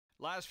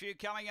Last few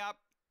coming up.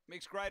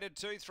 Mixed graded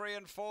 2, 3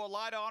 and 4.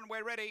 Light on,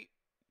 we're ready.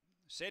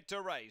 Set to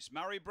race.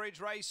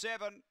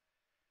 Murray-Bridge-19022021-Race-7.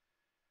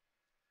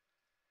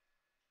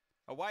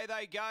 Away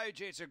they go.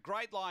 Gee, it's a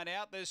great line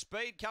out. There's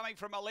speed coming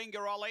from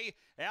Malinga Ollie.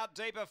 Out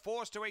deeper,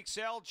 Forced to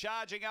Excel,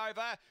 charging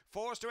over.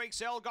 Forced to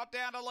Excel got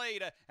down to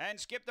lead and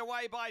skipped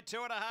away by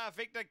 2.5.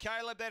 Victor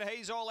Caleb, then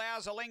He's All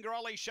Ours. Malinga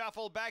Ollie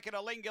shuffled back and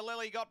Malinga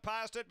Lily got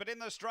past it, but in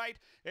the straight,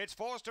 it's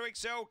Forced to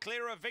Excel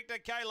clear of Victor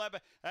Caleb.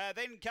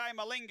 Then came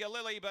Malinga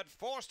Lily, but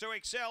Forced to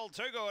Excel,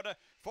 too good.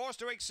 Forced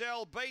to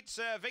Excel beats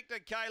Victor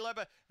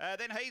Caleb.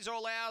 Then He's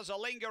All Ours,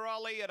 Malinga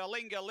Ollie and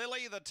Malinga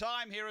Lily. The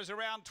time here is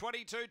around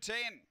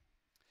 22:10.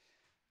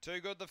 Too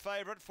good, the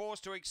favourite,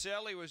 Forced to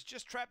Excel. He was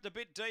just trapped a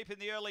bit deep in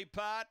the early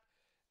part,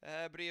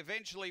 but he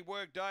eventually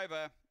worked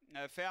over,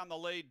 found the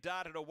lead,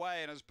 darted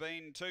away, and has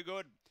been too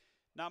good.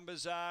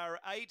 Numbers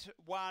are 8,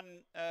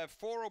 1,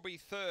 4 will be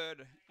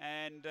third,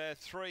 and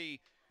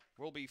 3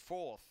 will be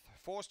fourth.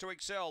 Forced to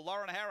Excel,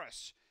 Lauren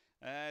Harris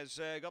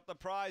has got the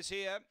prize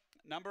here.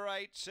 Number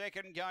 8,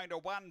 second, going to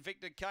 1,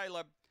 Victor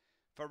Caleb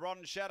for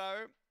Ron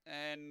Shadow.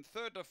 And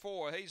 3rd to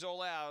 4, He's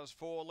All Ours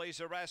for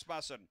Lisa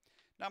Rasmussen.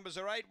 Numbers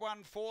are 8,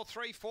 1, 4,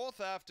 3, 4th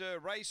after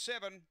race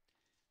 7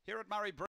 here at Murray-Bridge.